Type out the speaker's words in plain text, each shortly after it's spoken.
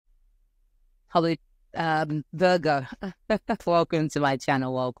Hello, Virgo. Welcome to my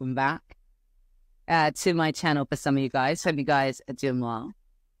channel. Welcome back to my channel for some of you guys. Hope you guys are doing well.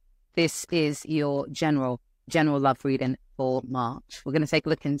 This is your general love reading for March. We're going to take a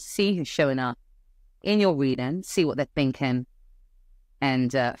look and see who's showing up in your reading, see what they're thinking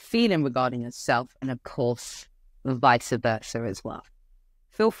and feeling regarding yourself, and of course, vice versa as well.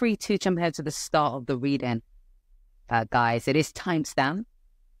 Feel free to jump ahead to the start of the reading, guys. It is timestamped.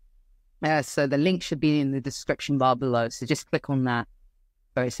 So the link should be in the description bar below. So just click on that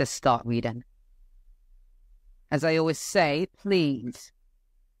where it says start reading. As I always say, please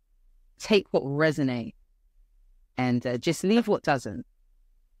take what resonates and just leave what doesn't.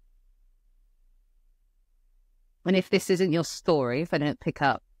 And if this isn't your story, if I don't pick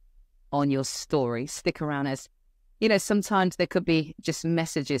up on your story, stick around, as you know, sometimes there could be just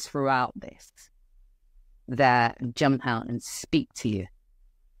messages throughout this that jump out and speak to you.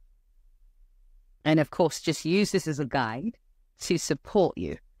 And of course, just use this as a guide to support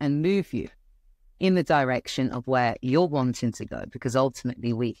you and move you in the direction of where you're wanting to go, because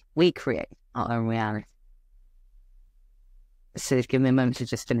ultimately we create our own reality. So give me a moment to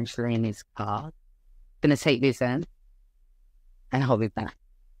just finish reading these cards. I'm going to take these in and I'll be back.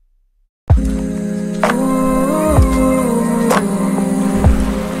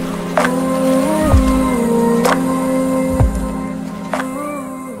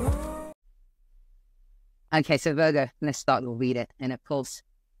 Okay, so Virgo, let's start. We'll read it. And of course,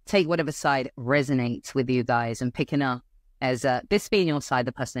 take whatever side resonates with you guys, and picking up as this being your side,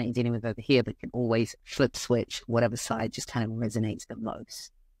 the person that you're dealing with over here, but you can always flip switch whatever side just kind of resonates the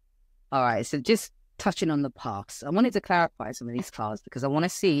most. All right, so just touching on the past. I wanted to clarify some of these cards because I want to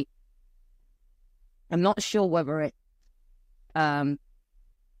see, I'm not sure whether it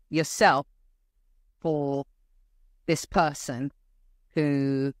yourself or this person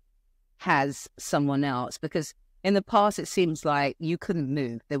who has someone else, because in the past it seems like you couldn't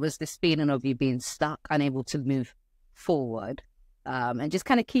move. There was this feeling of you being stuck, unable to move forward, and just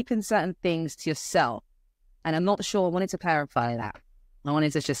kind of keeping certain things to yourself. And I'm not sure, I wanted to clarify that. I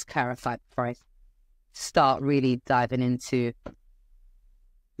wanted to just clarify before I start really diving into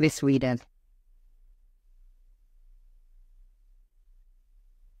this reading.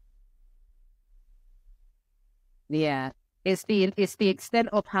 Yeah. It's the extent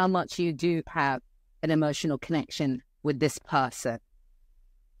of how much you do have an emotional connection with this person,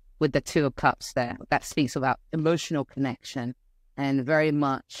 with the Two of Cups there. That speaks about emotional connection and very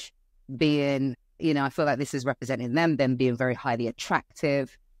much being, you know, I feel like this is representing them being very highly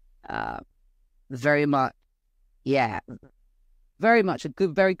attractive, very much, yeah, very much a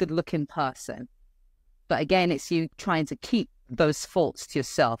good, very good looking person. But again, it's you trying to keep those faults to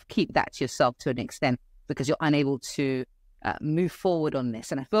yourself, keep that to yourself to an extent, because you're unable to move forward on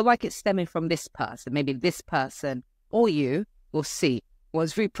this. And I feel like it's stemming from this person. Maybe this person or you, will see,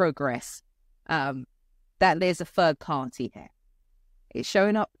 was through progress, that there's a third party here. It's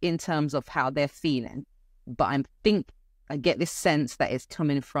showing up in terms of how they're feeling, but I get this sense that it's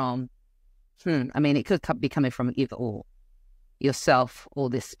coming from, I mean, it could be coming from either or, yourself or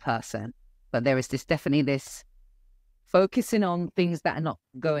this person. But there is definitely this focusing on things that are not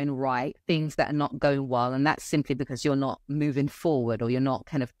going right, things that are not going well, and that's simply because you're not moving forward or you're not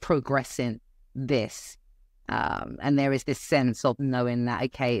kind of progressing this. And there is this sense of knowing that,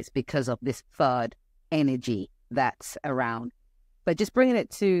 okay, it's because of this third energy that's around. But just bringing it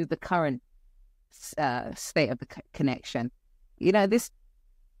to the current state of the connection, you know,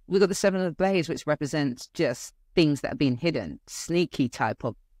 we've got the Seven of Blades, which represents just things that are being hidden, sneaky type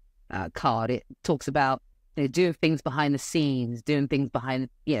of card. It talks about, you know, doing things behind the scenes, doing things behind,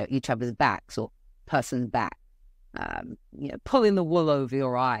 you know, each other's backs or person's back, you know, pulling the wool over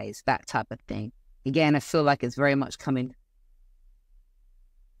your eyes, that type of thing. Again, I feel like it's very much coming,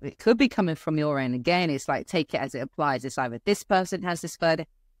 it could be coming from your end. Again, it's like, take it as it applies. It's either this person has this third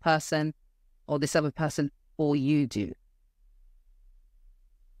person or this other person, or you do.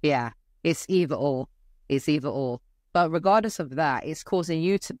 Yeah, it's either or. It's either or. But regardless of that, it's causing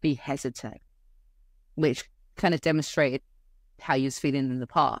you to be hesitant, which kind of demonstrated how you was feeling in the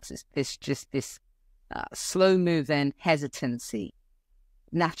past. It's just this slow-moving hesitancy,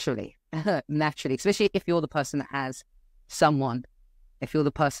 naturally, especially if you're the person that has someone, if you're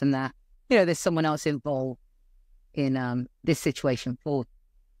the person that, you know, there's someone else involved in this situation for,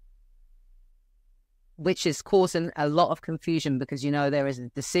 which is causing a lot of confusion, because, you know, there is a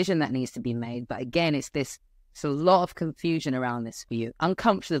decision that needs to be made. But again, it's a lot of confusion around this for you.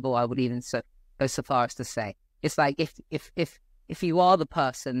 Uncomfortable, I would even go so far as to say. It's like if you are the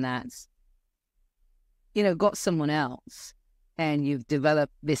person that's, you know, got someone else and you've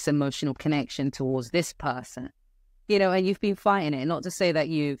developed this emotional connection towards this person, you know, and you've been fighting it. Not to say that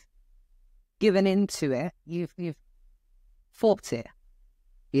you've given into it, you've fought it,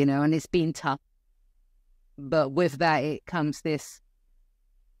 you know, and it's been tough. But with that, it comes this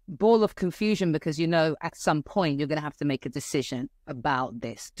ball of confusion, because, you know, at some point you're going to have to make a decision about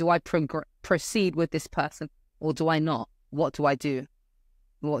this. Do I proceed with this person, or do I not? What do I do?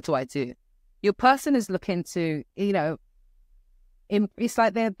 What do I do? Your person is looking to, you know, it's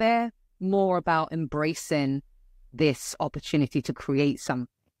like they're more about embracing this opportunity to create something.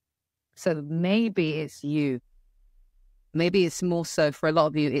 So maybe it's you. Maybe it's more so for a lot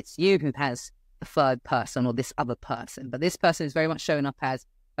of you, it's you who has the third person or this other person. But this person is very much showing up as,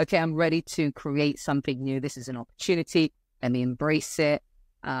 okay, I'm ready to create something new. This is an opportunity. Let me embrace it.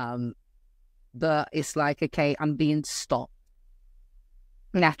 But it's like, okay, I'm being stopped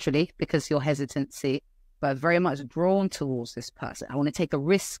naturally because your hesitancy, but very much drawn towards this person. I want to take a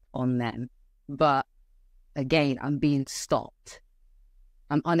risk on them. But again, I'm being stopped.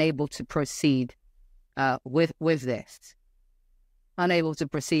 I'm unable to proceed with this. Unable to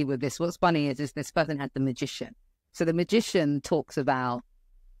proceed with this. What's funny is this person had the Magician. So the Magician talks about,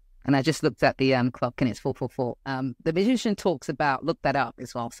 and I just looked at the clock and it's 444. The Magician talks about, look that up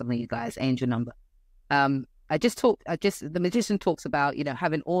as well, some of you guys, angel number. The Magician talks about, you know,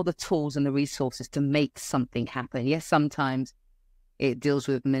 having all the tools and the resources to make something happen. Yes, sometimes it deals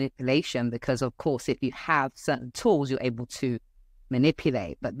with manipulation, because of course, if you have certain tools, you're able to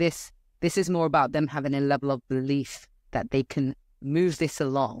manipulate. But this is more about them having a level of belief that they can move this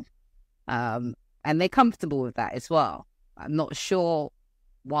along. And they're comfortable with that as well. I'm not sure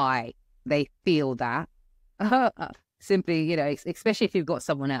why they feel that. Simply, you know, especially if you've got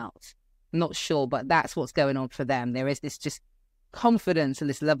someone else. I'm not sure, but that's what's going on for them. There is this just confidence and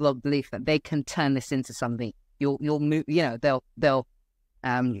this level of belief that they can turn this into something. You'll move, you know,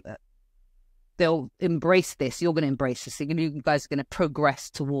 they'll embrace this. You're going to embrace this. You guys are going to progress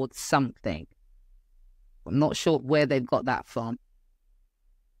towards something. I'm not sure where they've got that from.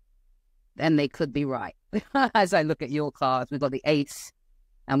 And they could be right. As I look at your cards, we've got the Ace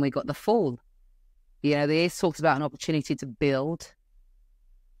and we've got the Fool. You know, the Ace talks about an opportunity to build,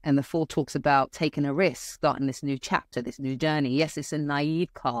 and the Fool talks about taking a risk, starting this new chapter, this new journey. Yes, it's a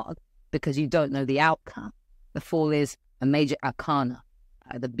naive card because you don't know the outcome. The Fool is a major arcana,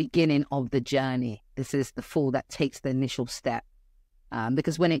 the beginning of the journey. This is the Fool that takes the initial step.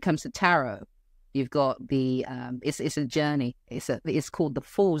 Because when it comes to tarot, you've got the, it's a journey. It's called the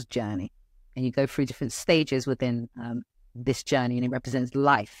Fool's journey. And you go through different stages within this journey, and it represents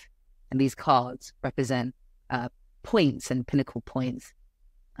life. And these cards represent points and pinnacle points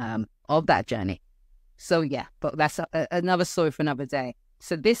of that journey. So yeah, but that's another story for another day.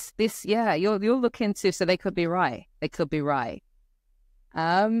 So this, yeah, you'll look into, so they could be right. They could be right.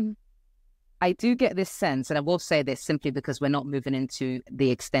 I do get this sense, and I will say this simply because we're not moving into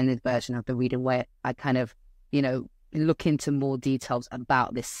the extended version of the reading where I kind of, you know, look into more details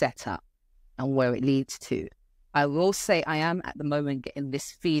about this setup and where it leads to. I will say I am at the moment getting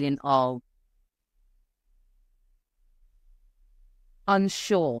this feeling of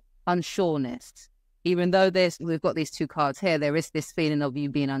unsureness. Even though we've got these two cards here, there is this feeling of you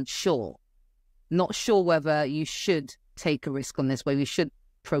being unsure. Not sure whether you should take a risk on this, whether you should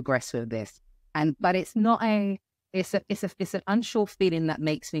progress with this. But it's not it's an unsure feeling that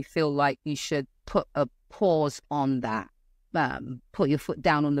makes me feel like you should put a pause on that. Put your foot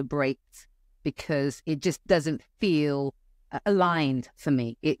down on the brakes, because it just doesn't feel aligned for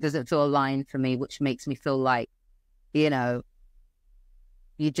me. It doesn't feel aligned for me, which makes me feel like, you know,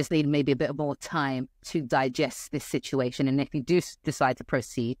 you just need maybe a bit more time to digest this situation. And if you do decide to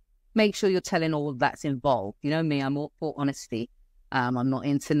proceed, make sure you're telling all that's involved. You know me, I'm all for honesty. I'm not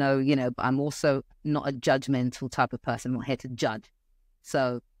into no, you know, but I'm also not a judgmental type of person. I'm not here to judge.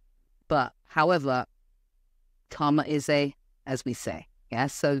 So, but however, karma is as we say, yeah.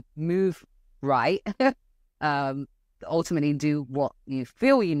 So move right. Ultimately do what you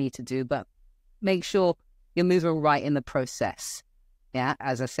feel you need to do, but make sure you're moving right in the process. Yeah,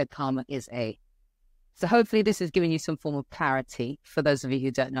 as I said, karma is So hopefully this is giving you some form of clarity. For those of you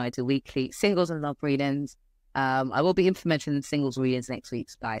who don't know, I do weekly singles and love readings. I will be implementing singles readings next week,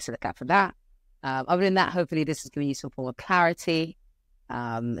 guys, so look out for that. Other than that, hopefully this is giving you some form of clarity.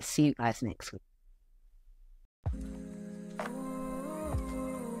 See you guys next week.